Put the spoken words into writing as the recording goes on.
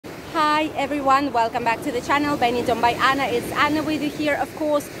Hi everyone, welcome back to the channel Benidorm by Anna. It's Anna with you here, of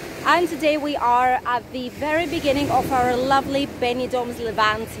course, and today we are at the very beginning of our lovely Benidorm's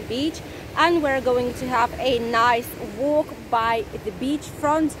Levante Beach, and we're going to have a nice walk by the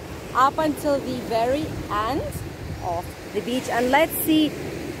beachfront up until the very end of the beach, and let's see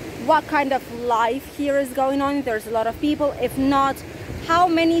what kind of life here is going on. There's a lot of people, if not how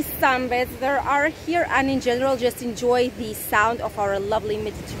many sunbeds there are here, and in general just enjoy the sound of our lovely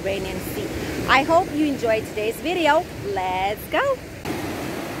Mediterranean Sea. I hope you enjoyed today's video. Let's go!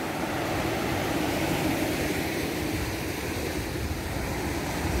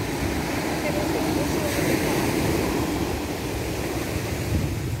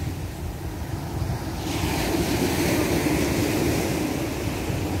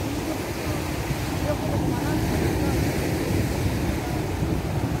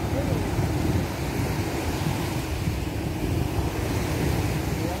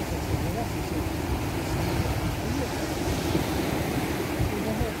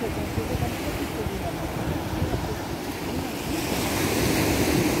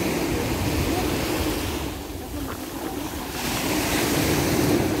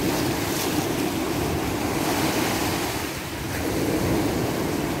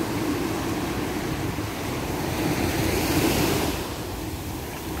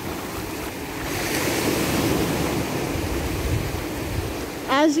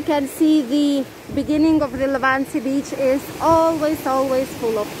 As you can see, the beginning of the Levante Beach is always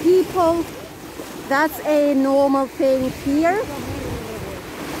full of people. That's a normal thing here.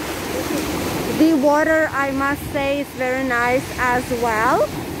 The water, I must say, is very nice as well.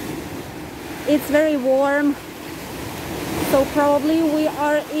 It's very warm, so probably we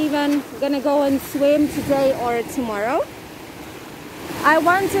are even gonna go and swim today or tomorrow. I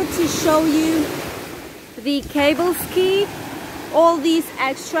wanted to show you the cable ski. All these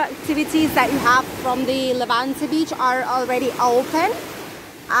extra activities that you have from the Levante Beach are already open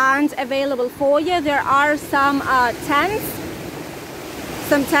and available for you. There are some tents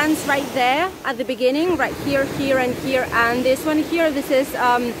right there at the beginning, right here, here and here, and this one here, this is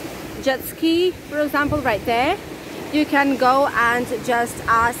jet ski, for example, right there. You can go and just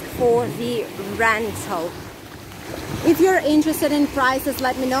ask for the rental. If you're interested in prices,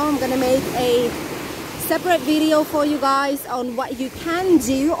 let me know. I'm gonna make a separate video for you guys on what you can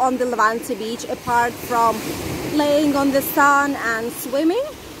do on the Levante Beach apart from laying on the sun and swimming,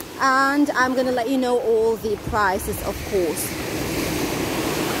 and I'm gonna let you know all the prices, of course.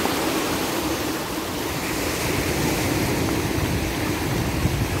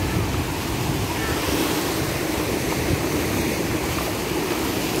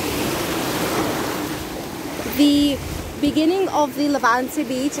 The beginning of the Levante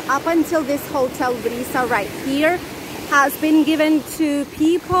Beach up until this Hotel Brisa right here has been given to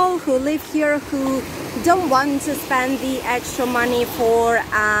people who live here who don't want to spend the extra money for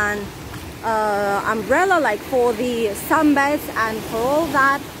an umbrella, like for the sunbeds and for all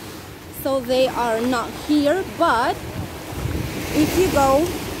that, so they are not here. But if you go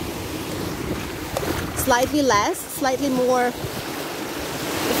slightly more,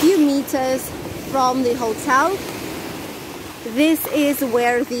 a few meters from the hotel, this is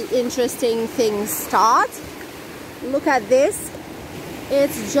where the interesting things start. Look at this.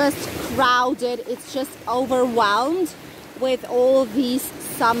 It's just crowded. It's just overwhelmed with all these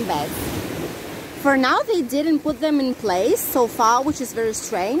sunbeds. For now, they didn't put them in place so far, which is very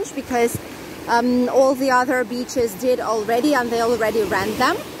strange because all the other beaches did already, and they already rent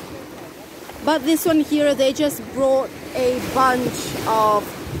them. But this one here, they just brought a bunch of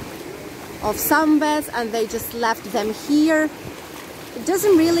sunbeds and they just left them here. It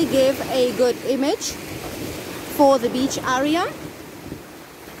doesn't really give a good image for the beach area,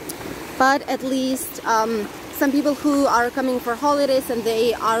 but at least some people who are coming for holidays and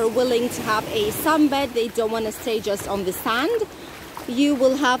they are willing to have a sunbed, they don't want to stay just on the sand, you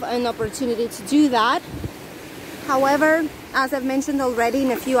will have an opportunity to do that. However, as I've mentioned already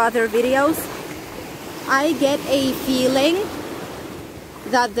in a few other videos, I get a feeling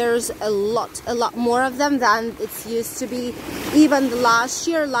that there's a lot more of them than it's used to be. Even the last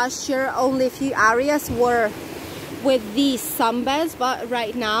year only a few areas were with these sunbeds, but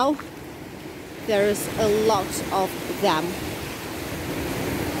right now there's a lot of them.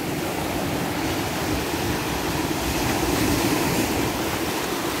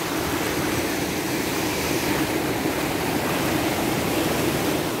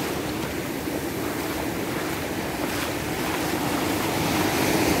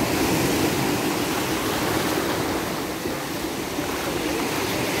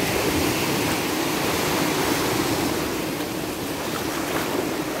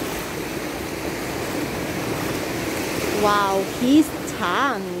 Wow, he's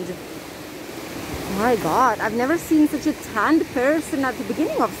tanned. My God, I've never seen such a tanned person at the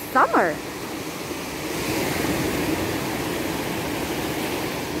beginning of summer.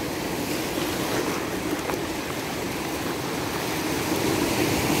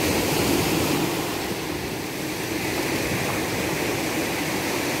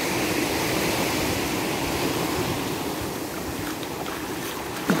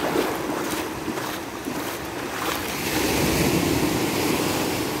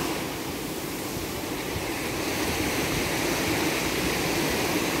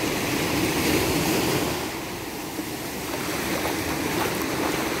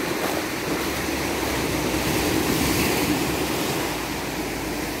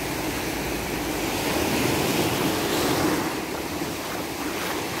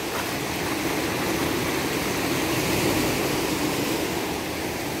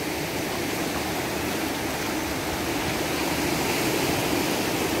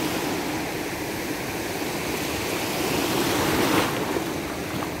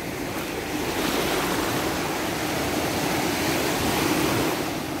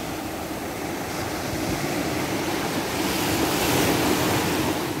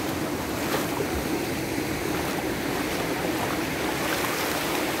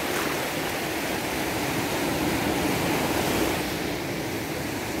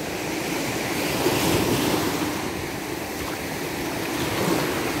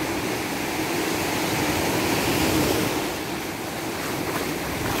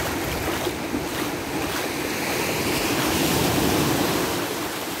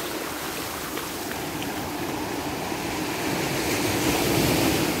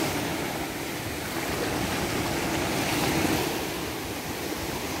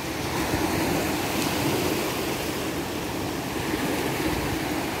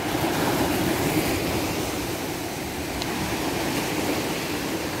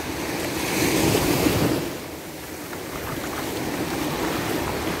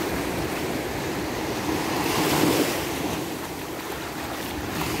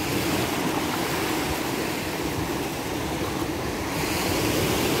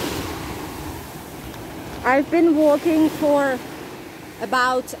 I've been walking for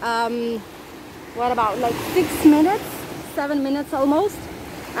about, what about like 6 minutes, 7 minutes almost.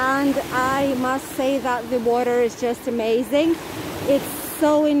 And I must say that the water is just amazing. It's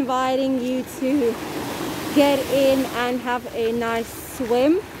so inviting you to get in and have a nice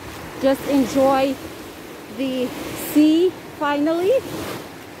swim. Just enjoy the sea finally.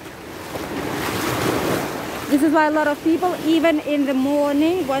 This is why a lot of people, even in the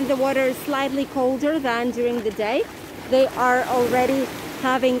morning when the water is slightly colder than during the day, they are already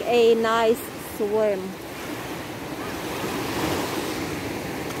having a nice swim.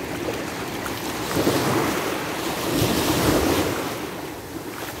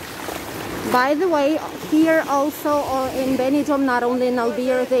 By the way, here also in Benidorm, not only in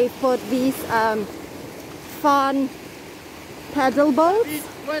Albier, they put these fun paddle boats.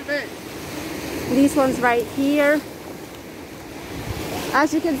 These ones right here.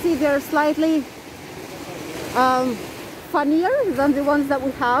 As you can see, they're slightly funnier than the ones that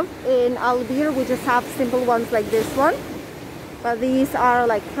we have in Albier. We just have simple ones like this one. But these are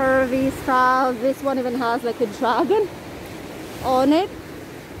like curvy style. This one even has like a dragon on it.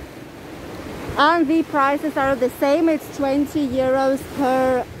 And the prices are the same. It's 20 euros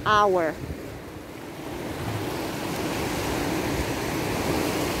per hour.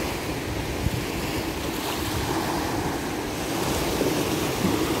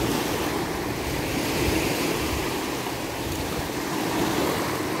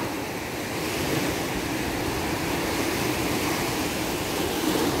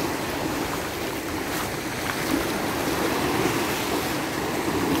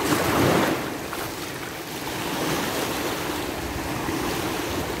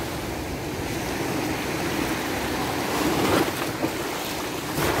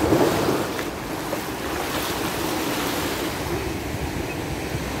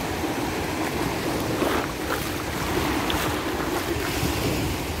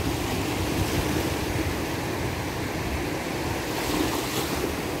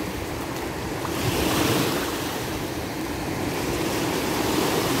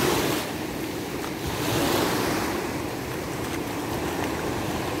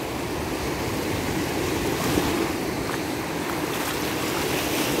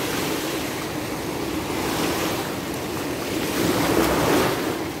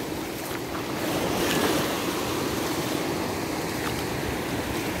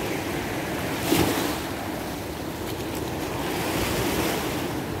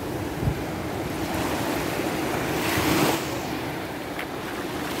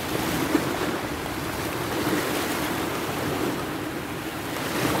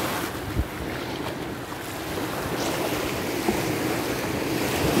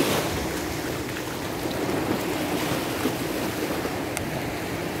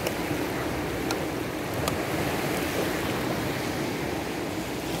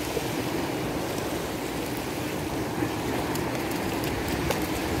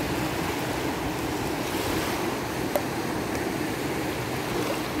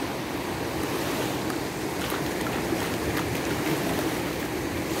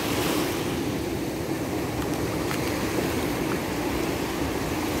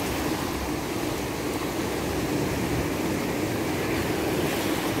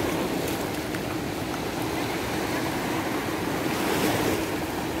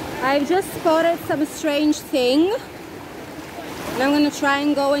 I've just spotted some strange thing, and I'm gonna try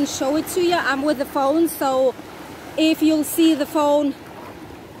and go and show it to you. I'm with the phone, so if you'll see the phone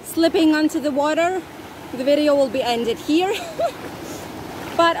slipping onto the water, the video will be ended here.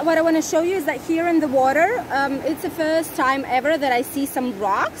 But what I want to show you is that here in the water, it's the first time ever that I see some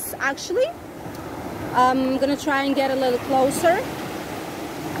rocks, actually. I'm gonna try and get a little closer.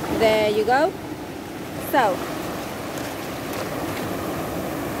 There you go. So,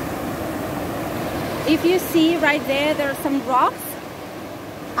 if you see right there, there are some rocks,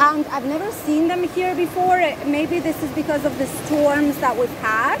 and I've never seen them here before. Maybe this is because of the storms that we've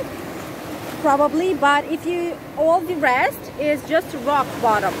had, probably, but if you, all the rest is just rock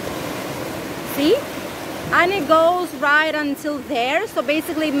bottom, see? And it goes right until there, so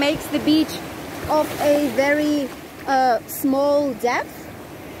basically it makes the beach of a very small depth.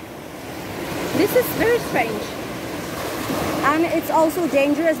 This is very strange. And it's also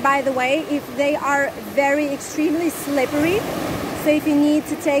dangerous, by the way, if they are very extremely slippery. So if you need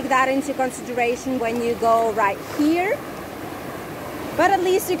to take that into consideration when you go right here. But at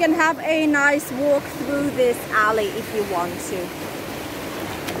least you can have a nice walk through this alley if you want to.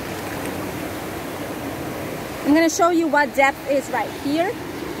 I'm going to show you what depth is right here.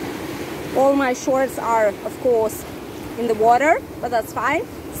 All my shorts are, of course, in the water, but that's fine.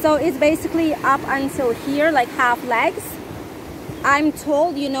 So it's basically up until here, like half legs. I'm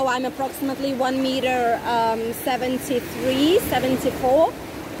told, you know, I'm approximately 1 meter 73, 74.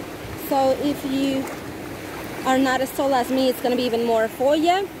 So if you are not as tall as me, it's going to be even more for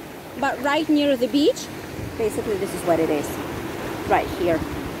you. But right near the beach, basically this is what it is, right here.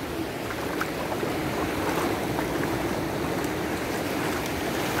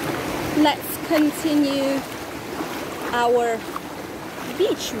 Let's continue our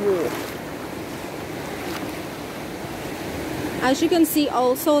beach walk. As you can see,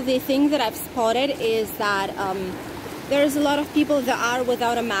 also the thing that I've spotted is that there's a lot of people that are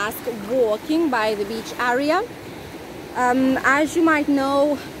without a mask walking by the beach area. As you might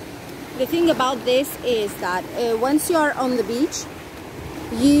know, the thing about this is that once you are on the beach,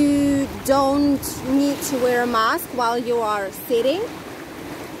 you don't need to wear a mask while you are sitting.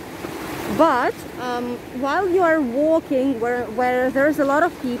 But while you are walking where there's a lot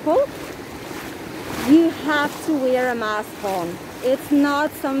of people, you have to wear a mask on. It's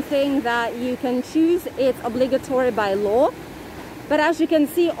not something that you can choose, it's obligatory by law. But as you can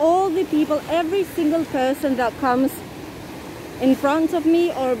see, all the people, every single person that comes in front of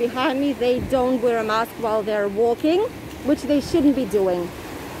me or behind me, they don't wear a mask while they're walking, which they shouldn't be doing.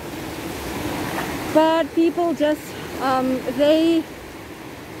 But people just,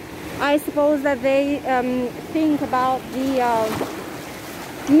 I suppose that they think about the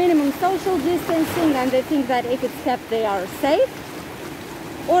minimum social distancing, and they think that if it's kept, they are safe.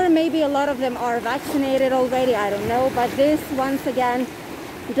 Or maybe a lot of them are vaccinated already, I don't know. But this, once again,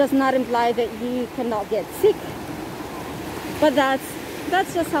 does not imply that you cannot get sick. But that's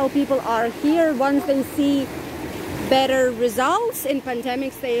just how people are here. Once they see better results in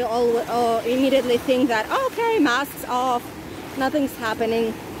pandemics, they all immediately think that, okay, masks off, nothing's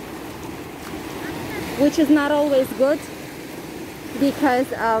happening. Which is not always good, because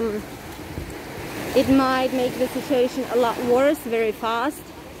it might make the situation a lot worse very fast,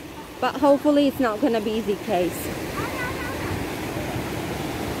 but hopefully it's not going to be the case.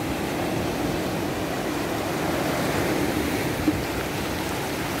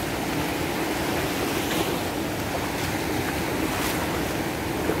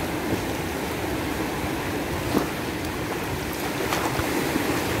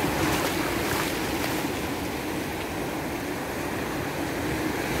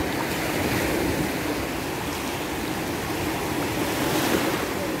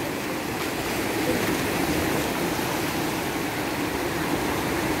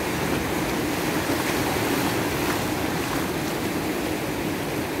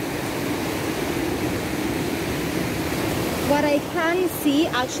 What I can see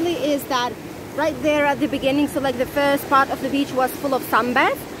actually is that right there at the beginning, so like the first part of the beach was full of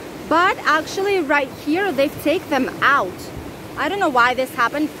sunbeds, but actually right here they've taken them out. I don't know why this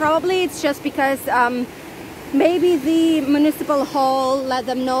happened. Probably it's just because maybe the municipal hall let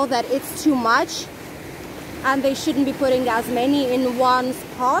them know that it's too much and they shouldn't be putting as many in one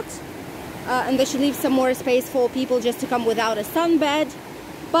spot, and they should leave some more space for people just to come without a sunbed.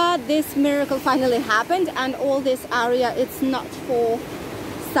 But this miracle finally happened, and all this area, it's not for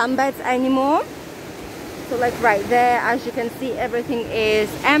sunbeds anymore. So like right there, as you can see, everything is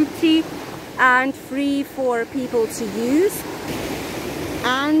empty and free for people to use.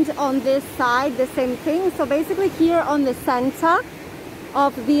 And on this side, the same thing. So basically here on the center,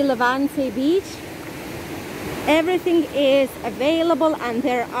 of the Levante Beach. Everything is available and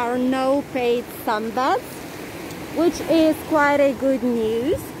there are no paid sunbeds, which is quite a good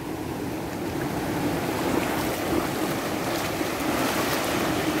news.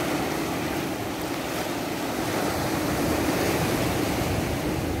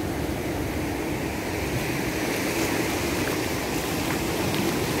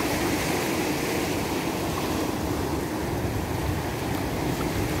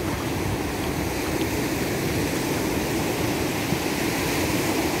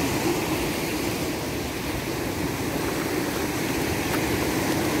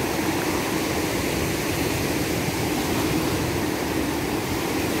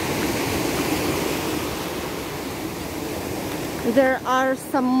 There are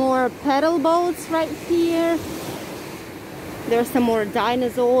some more pedal boats right here. There's some more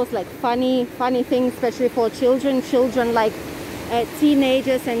dinosaurs, like funny things, especially for children. Children like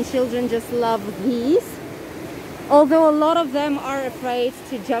teenagers and children just love these. Although a lot of them are afraid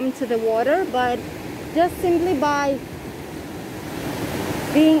to jump to the water, but just simply by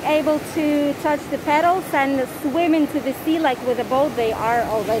being able to touch the pedals and swim into the sea like with a boat, they are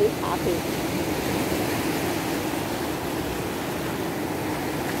already happy.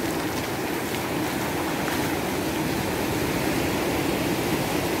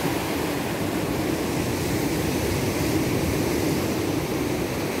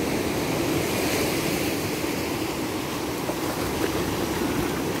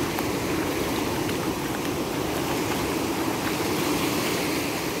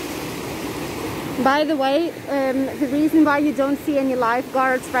 By the way, the reason why you don't see any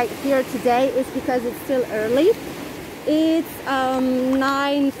lifeguards right here today is because it's still early. It's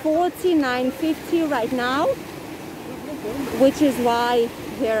 9:40, 9:50 right now, which is why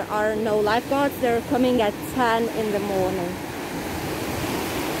there are no lifeguards. They're coming at 10 in the morning.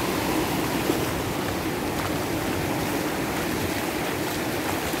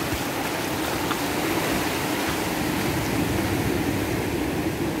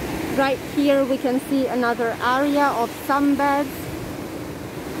 Right here we can see another area of sunbeds,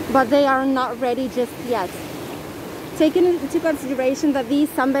 but they are not ready just yet. Taking into consideration that these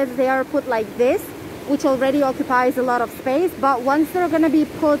sunbeds, they are put like this, which already occupies a lot of space, but once they're going to be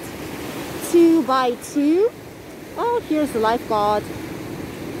put 2 by 2, oh, here's the lifeguard,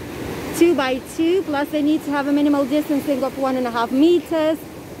 2 by 2, plus they need to have a minimal distancing of 1.5 meters,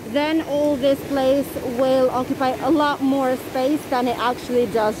 then all this place will occupy a lot more space than it actually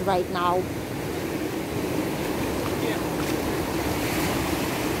does right now.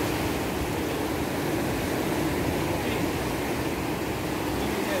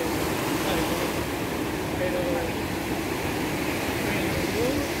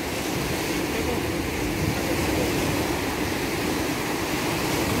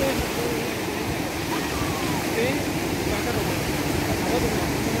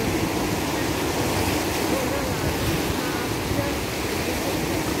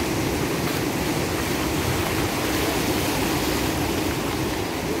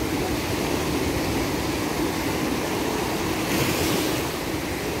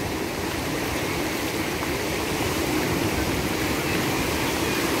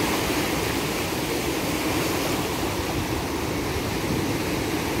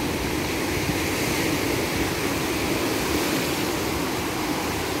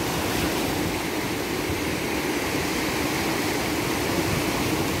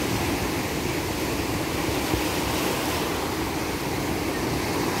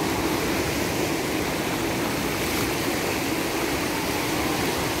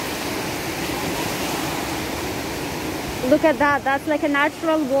 Look at that, that's like a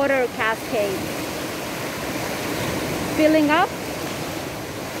natural water cascade. Filling up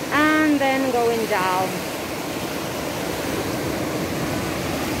and then going down.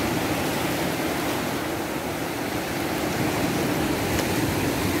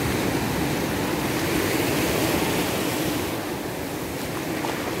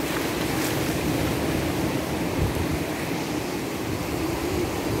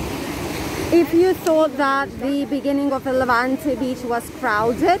 If you thought that the beginning of the Levante Beach was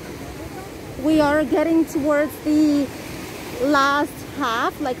crowded, we are getting towards the last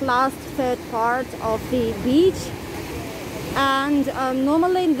half, like last third part of the beach. And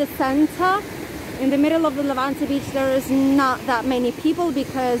normally in the center, in the middle of the Levante Beach, there is not that many people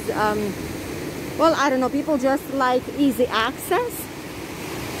because, well, I don't know, people just like easy access.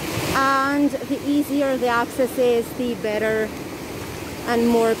 And the easier the access is, the better and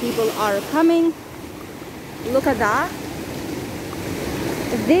more people are coming. Look at that.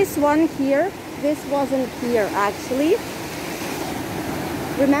 This one here, this wasn't here actually.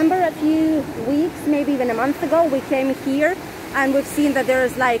 Remember a few weeks, maybe even a month ago, we came here and we've seen that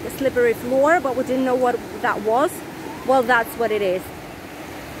there's like a slippery floor, but we didn't know what that was. Well, that's what it is.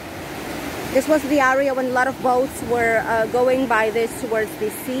 This was the area when a lot of boats were going by this towards the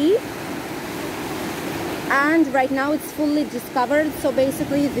sea. And right now it's fully discovered. So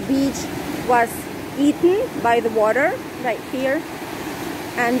basically the beach was eaten by the water right here.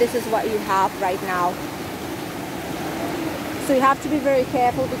 And this is what you have right now. So you have to be very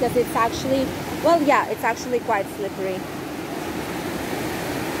careful because it's actually, well, yeah, it's actually quite slippery.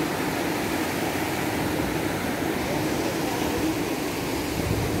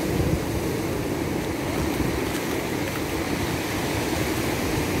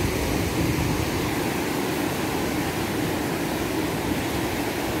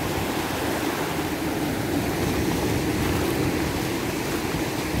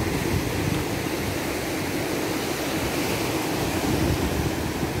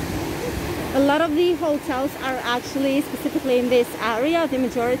 A lot of the hotels are actually specifically in this area, the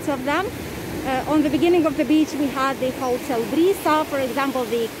majority of them. On the beginning of the beach we had the Hotel Brisa, for example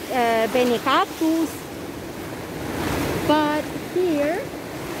the Benidorm. But here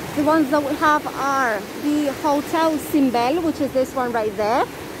the ones that we have are the Hotel Simbel, which is this one right there.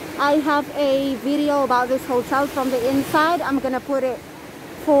 I have a video about this hotel from the inside. I'm gonna put it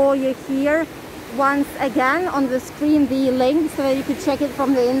for you here once again on the screen, the link, so that you could check it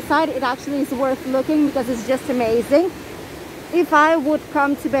from the inside. It actually is worth looking because it's just amazing. If I would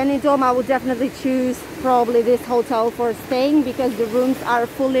come to Benidorm, I would definitely choose probably this hotel for staying because the rooms are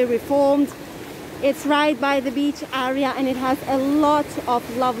fully reformed. It's right by the beach area and it has a lot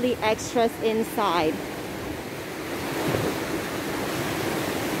of lovely extras inside.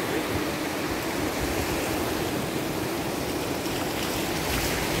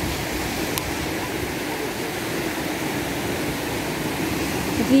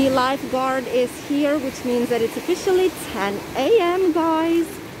 The lifeguard is here, which means that it's officially 10 a.m. guys.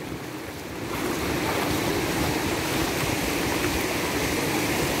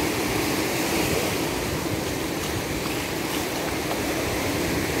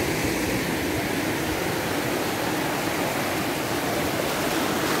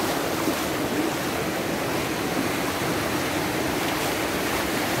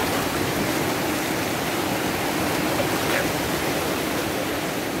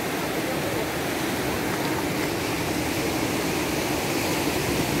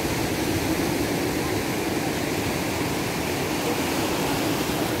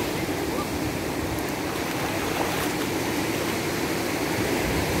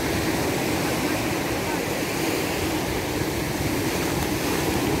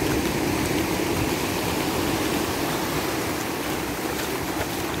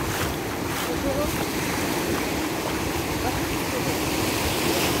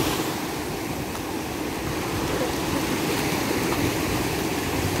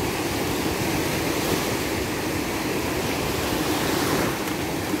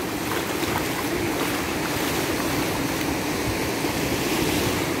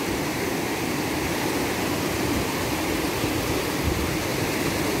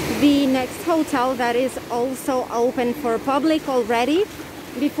 The next hotel that is also open for public already.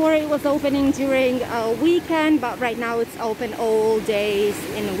 Before it was opening during a weekend, but right now it's open all days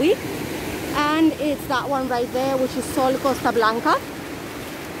in a week. And it's that one right there, which is Sol Costa Blanca.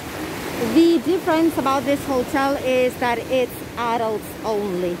 The difference about this hotel is that it's adults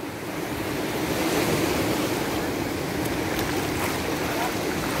only.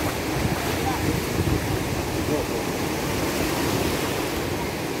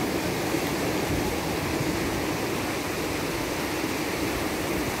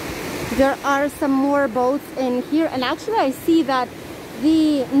 There are some more boats in here, and actually I see that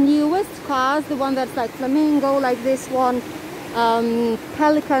the newest class, the one that's like flamingo, like this one,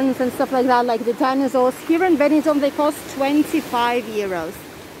 pelicans and stuff like that, like the dinosaurs, here in Benidorm they cost 25 euros.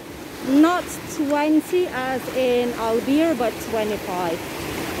 Not 20 as in Albir, but 25.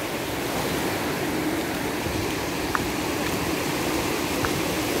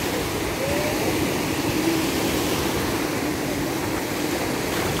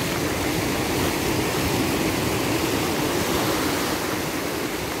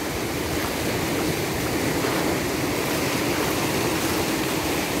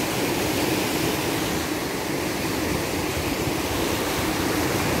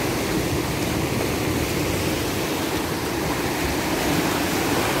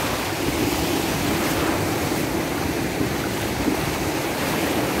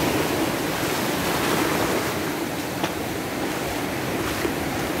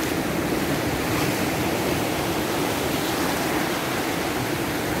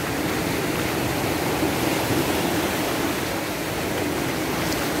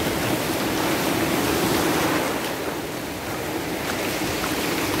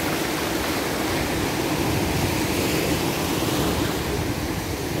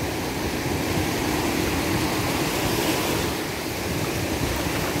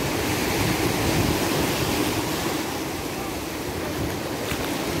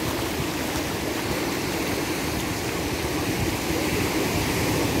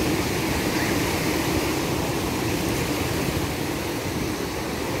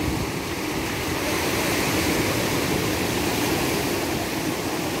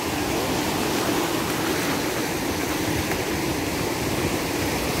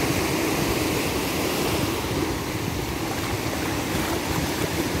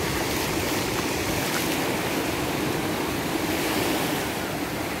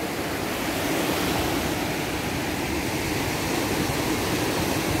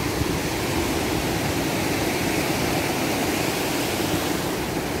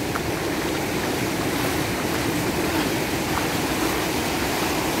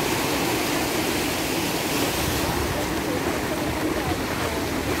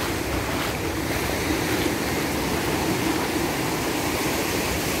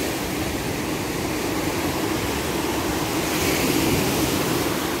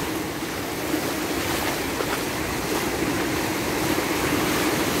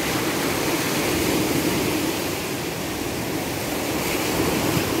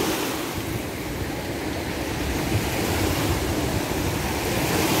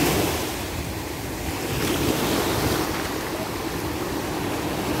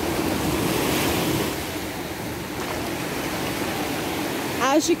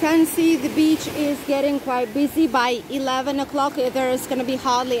 As you can see, the beach is getting quite busy. By 11 o'clock there is going to be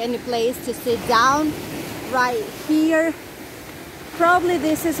hardly any place to sit down. Right here, probably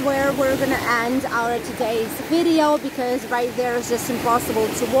this is where we're going to end our today's video, because right there is just impossible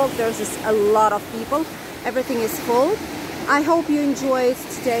to walk. There's just a lot of people, everything is full. I hope you enjoyed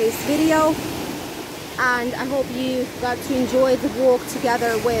today's video, and I hope you got to enjoy the walk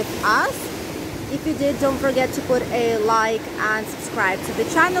together with us. If you did, don't forget to put a like and subscribe to the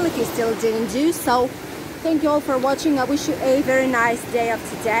channel if you still didn't do so. Thank you all for watching. I wish you a very nice day of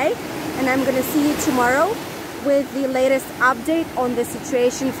today, and I'm gonna see you tomorrow with the latest update on the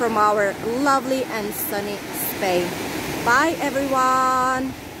situation from our lovely and sunny Spain. Bye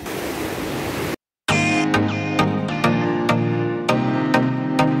everyone.